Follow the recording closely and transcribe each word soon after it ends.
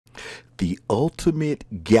The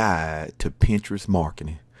ultimate guide to Pinterest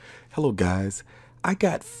marketing. Hello guys, I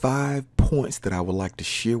got 5 points that I would like to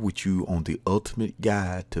share with you on the ultimate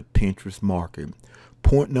guide to Pinterest marketing.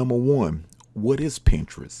 Point number 1, what is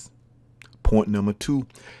Pinterest? Point number 2,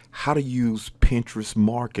 how to use Pinterest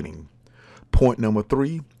marketing. Point number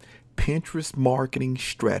 3, Pinterest marketing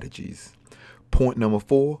strategies. Point number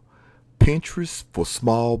 4, Pinterest for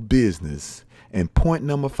small business. And point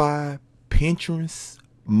number 5, Pinterest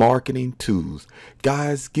marketing tools.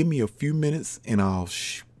 Guys, give me a few minutes and I'll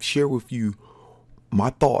share with you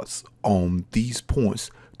my thoughts on these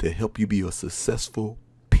points to help you be a successful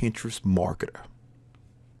Pinterest marketer.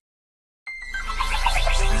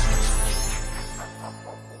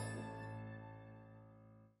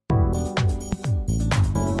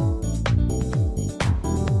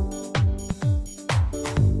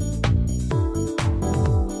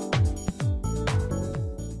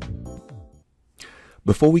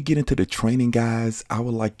 Before we get into the training, guys, I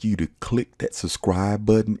would like you to click that subscribe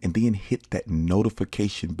button and then hit that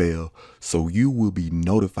notification bell so you will be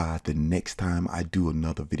notified the next time I do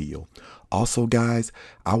another video. Also, guys,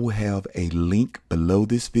 I will have a link below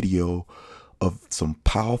this video of some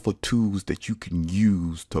powerful tools that you can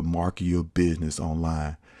use to market your business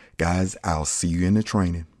online. Guys, I'll see you in the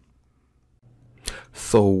training.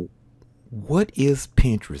 So, what is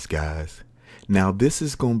Pinterest, guys? Now, this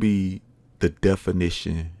is going to be the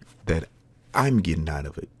definition that I'm getting out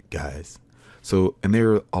of it, guys. So, and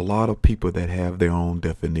there are a lot of people that have their own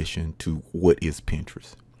definition to what is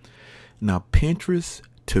Pinterest. Now, Pinterest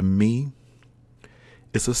to me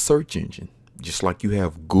is a search engine. Just like you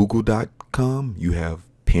have google.com, you have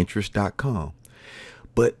pinterest.com.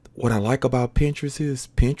 But what I like about Pinterest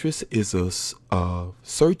is a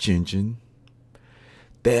search engine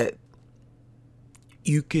that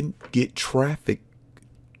you can get traffic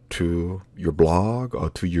to your blog or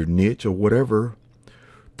to your niche or whatever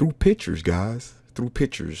through pictures, guys. Through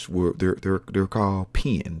pictures, where they're called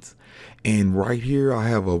pins. And right here I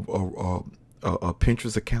have a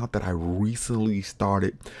Pinterest account that I recently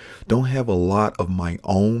started. Don't have a lot of my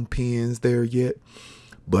own pins there yet,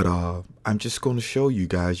 but I'm just going to show you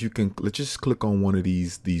guys. Let's just click on one of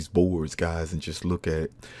these boards, guys, and just look at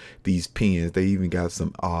these pins. They even got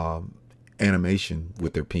some animation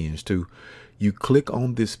with their pins too. You click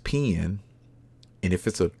on this pin, and if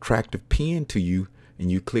it's an attractive pin to you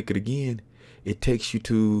and you click it again, it takes you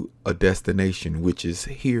to a destination, which is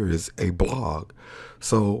here is a blog.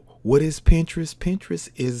 So what is Pinterest?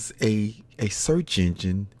 Pinterest is a search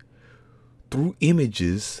engine through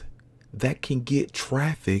images that can get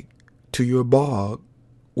traffic to your blog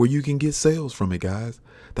where you can get sales from it, guys.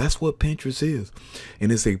 That's what Pinterest is.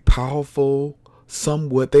 And it's a powerful,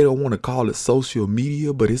 somewhat, they don't want to call it social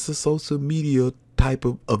media, but it's a social media type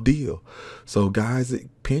of deal. So guys,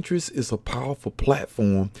 Pinterest is a powerful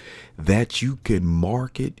platform that you can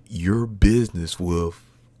market your business with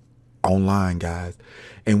online, guys.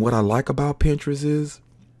 And what I like about Pinterest is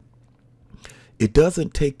it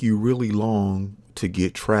doesn't take you really long to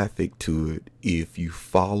get traffic to it if you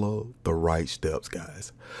follow the right steps,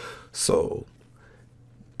 guys. So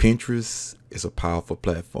Pinterest is a powerful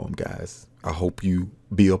platform, guys. I hope you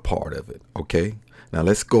be a part of it. Okay, now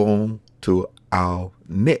let's go on to our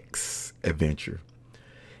next adventure,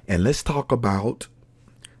 and let's talk about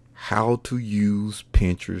how to use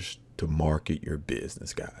Pinterest to market your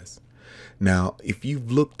business, guys. Now, if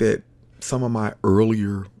you've looked at some of my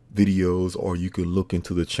earlier videos, or you can look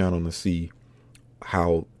into the channel to see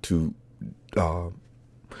how to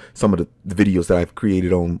some of the videos that I've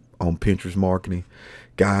created on Pinterest marketing.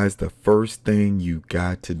 Guys, the first thing you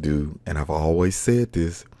got to do, and I've always said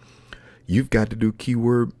this, you've got to do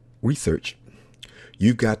keyword research.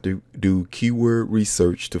 You've got to do keyword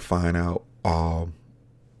research to find out,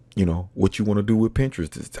 you know, what you want to do with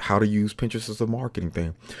Pinterest, how to use Pinterest as a marketing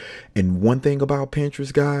thing. And one thing about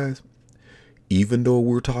Pinterest, guys, even though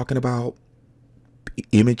we're talking about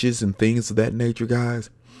images and things of that nature,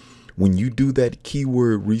 guys, when you do that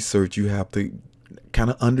keyword research, you have to kind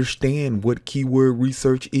of understand what keyword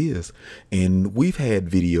research is. And we've had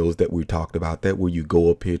videos that we talked about that, where you go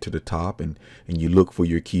up here to the top and you look for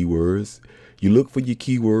your keywords. You look for your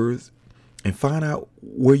keywords and find out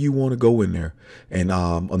where you want to go in there. And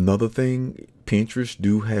another thing, Pinterest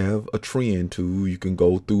do have a trend tool you can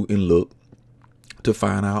go through and look to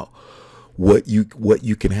find out what you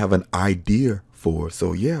can have an idea for.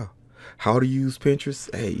 So yeah, how to use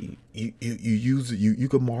Pinterest? Hey, you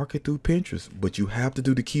can market through Pinterest, but you have to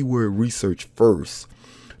do the keyword research first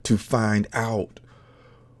to find out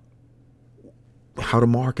how to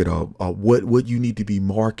market, what you need to be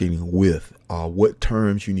marketing with, what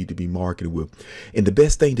terms you need to be marketing with. And the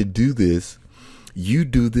best thing to do this, you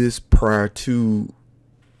do this prior to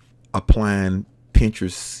applying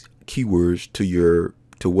Pinterest keywords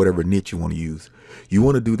to whatever niche you want to use. You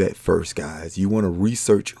want to do that first, guys. You want to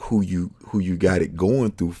research who you got it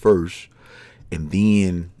going through first, and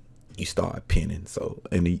then you start pinning. So,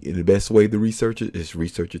 and the best way to research it is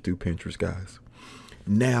research it through Pinterest, guys.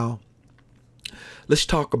 Now, let's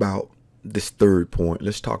talk about this third point.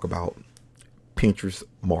 Let's talk about Pinterest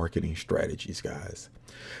marketing strategies, guys.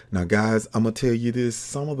 Now, guys, I'm gonna tell you this: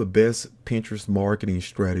 some of the best Pinterest marketing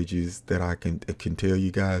strategies that I can tell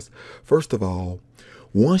you guys. First of all,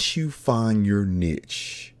 once you find your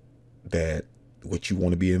niche, that what you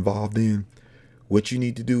want to be involved in, what you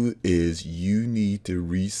need to do is you need to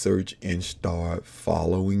research and start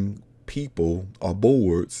following people or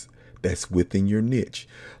boards that's within your niche.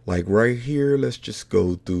 Like right here, let's just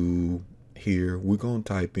go through here. We're gonna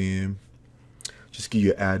type in, just give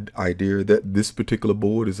you an idea that this particular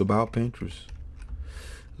board is about Pinterest.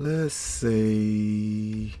 Let's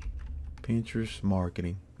say Pinterest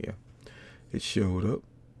marketing. Yeah, it showed up.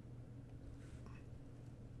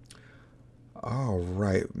 All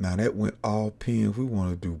right, now that went all pins. We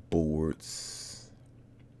want to do boards.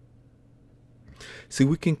 See,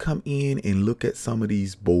 we can come in and look at some of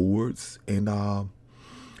these boards, and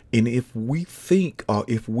if we think, or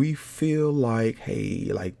if we feel like,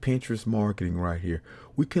 hey, like Pinterest marketing right here,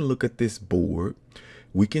 we can look at this board.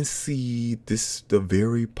 We can see this, the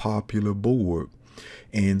very popular board,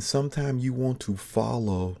 and sometimes you want to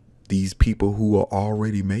follow these people who are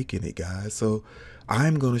already making it, guys. So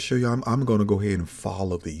I'm going to show you, I'm going to go ahead and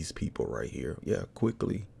follow these people right here. Yeah,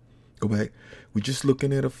 quickly go back. We're just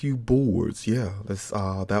looking at a few boards. Yeah, let's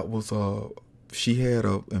that was she had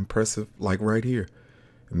a impressive, like right here,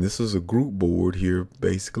 and this is a group board here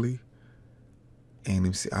basically. And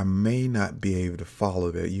you see, I may not be able to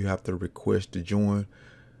follow that. You have to request to join.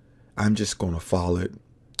 I'm just going to follow it.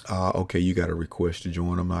 Okay, you got a request to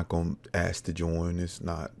join. I'm not going to ask to join. It's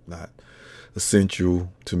not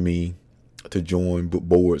essential to me to join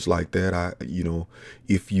boards like that.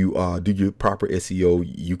 If you do your proper SEO,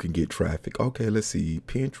 you can get traffic. Okay, let's see,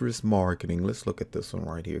 Pinterest marketing. Let's look at this one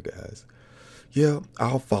right here, guys. Yeah,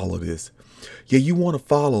 I'll follow this. Yeah, you want to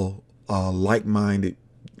follow like-minded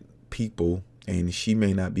people, and she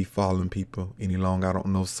may not be following people any longer. I don't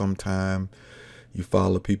know. Sometime you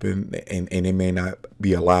follow people and they may not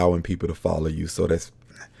be allowing people to follow you. So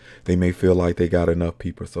they may feel like they got enough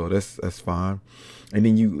people. So that's fine. And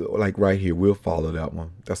then you, like right here, we'll follow that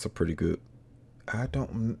one. That's a pretty good. I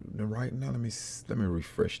don't right now. Let me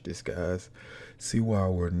refresh this, guys. See why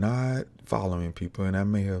we're not following people. And I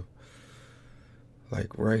may have,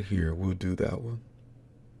 like right here, we'll do that one.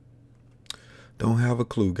 Don't have a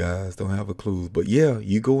clue, guys. Don't have a clue. But yeah,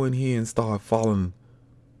 you go in here and start following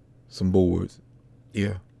some boards.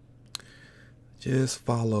 Yeah. Just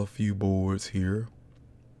follow a few boards here.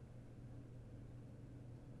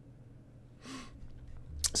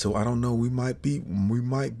 So I don't know. We might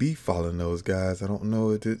be following those guys. I don't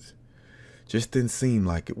know. It just didn't seem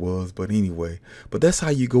like it was. But anyway, but that's how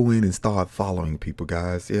you go in and start following people,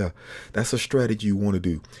 guys. Yeah, that's a strategy you want to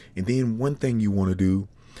do. And then one thing you want to do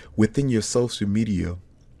within your social media,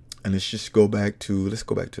 and let's go back to the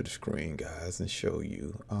screen, guys, and show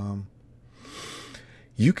you.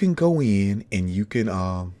 You can go in and you can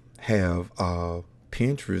have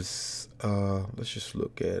Pinterest. Let's just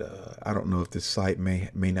look at I don't know if this site may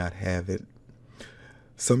not have it.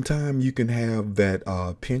 Sometime you can have that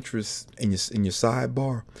Pinterest in your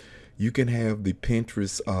sidebar. You can have the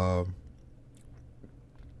Pinterest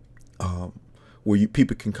where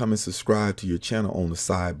people can come and subscribe to your channel on the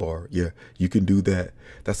sidebar. Yeah, you can do that.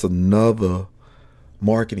 That's another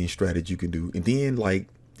marketing strategy you can do. And then, like,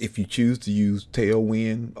 if you choose to use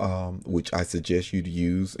Tailwind, which I suggest you to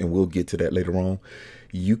use, and we'll get to that later on,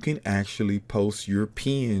 you can actually post your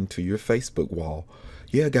pin to your Facebook wall.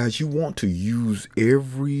 Yeah, guys, you want to use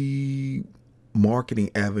every marketing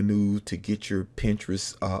avenue to get your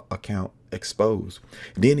Pinterest account exposed.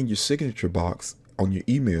 Then in your signature box on your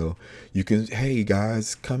email, you can, hey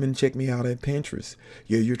guys, come and check me out at Pinterest.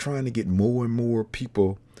 Yeah, you're trying to get more and more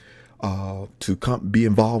people to come be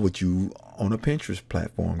involved with you on a Pinterest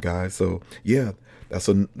platform, guys. So yeah, that's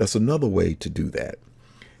another way to do that.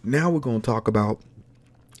 Now we're going to talk about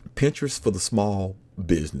Pinterest for the small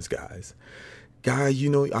business, guys. Guys,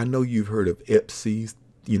 I know you've heard of Etsy,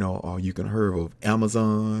 or you can heard of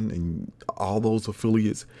Amazon and all those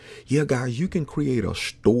affiliates. Yeah, guys, you can create a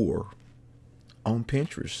store on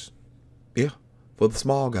Pinterest. Yeah, for the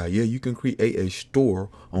small guy. Yeah, you can create a store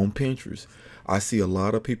on Pinterest. I see a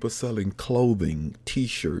lot of people selling clothing,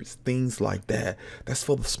 t-shirts, things like that. That's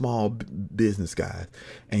for the small business guys.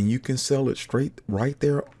 And you can sell it straight right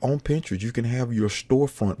there on Pinterest. You can have your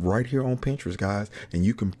storefront right here on Pinterest, guys, and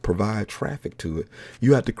you can provide traffic to it.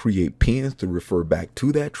 You have to create pins to refer back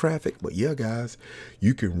to that traffic. But yeah, guys,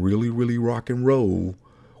 you can really, really rock and roll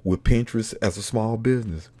with Pinterest as a small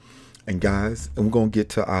business. And guys, and we're going to get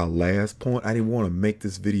to our last point. I didn't want to make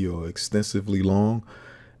this video extensively long.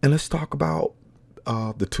 And let's talk about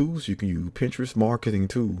the tools you can use, Pinterest marketing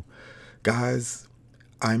tool. Guys,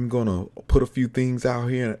 I'm going to put a few things out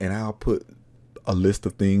here, and I'll put a list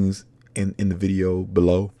of things in the video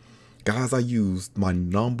below. Guys, I use my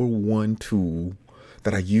 #1 tool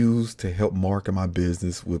that I use to help market my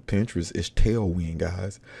business with Pinterest is Tailwind,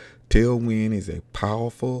 guys. Tailwind is a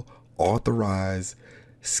powerful, authorized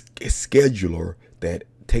scheduler that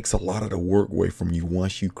takes a lot of the work away from you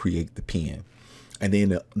once you create the pin. And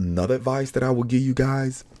then another advice that I will give you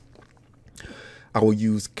guys, I will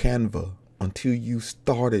use Canva. Until you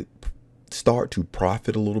start to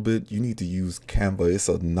profit a little bit, you need to use Canva. It's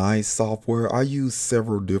a nice software. I use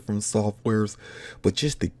several different softwares, but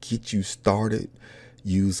just to get you started,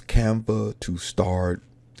 use Canva to start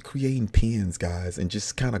creating pins, guys, and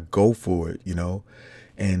just kind of go for it, you know,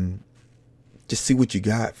 and just see what you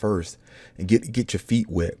got first and get your feet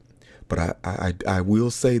wet. But I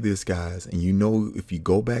will say this, guys, and you know, if you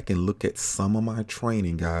go back and look at some of my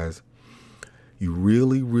training, guys, you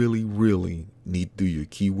really, really, really need to do your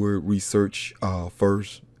keyword research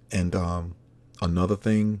first. And another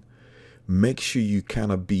thing, make sure you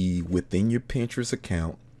kind of be within your Pinterest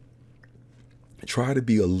account. Try to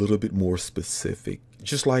be a little bit more specific.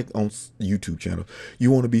 Just like on YouTube channel, you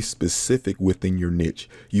want to be specific within your niche.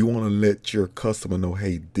 You want to let your customer know,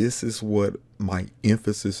 hey, this is what my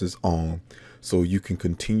emphasis is on, so you can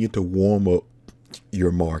continue to warm up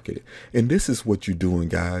your market. And this is what you're doing,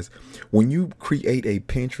 guys. When you create a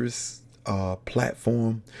Pinterest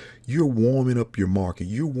platform, you're warming up your market.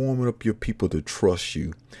 You're warming up your people to trust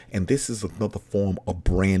you. And this is another form of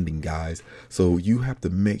branding, guys. So you have to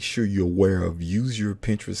make sure you're aware of, use your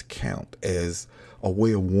Pinterest account as a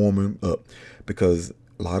way of warming up, because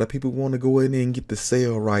a lot of people want to go in there and get the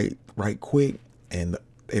sale right quick, and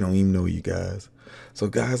they don't even know you guys. So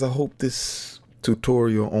guys, I hope this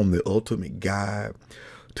tutorial on the ultimate guide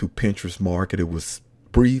to Pinterest marketing was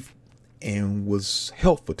brief and was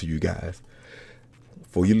helpful to you guys.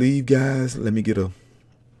 Before you leave, guys, let me get a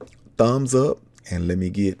thumbs up and let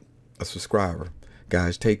me get a subscriber.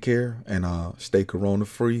 Guys, take care and stay corona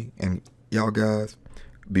free, and y'all guys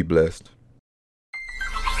be blessed.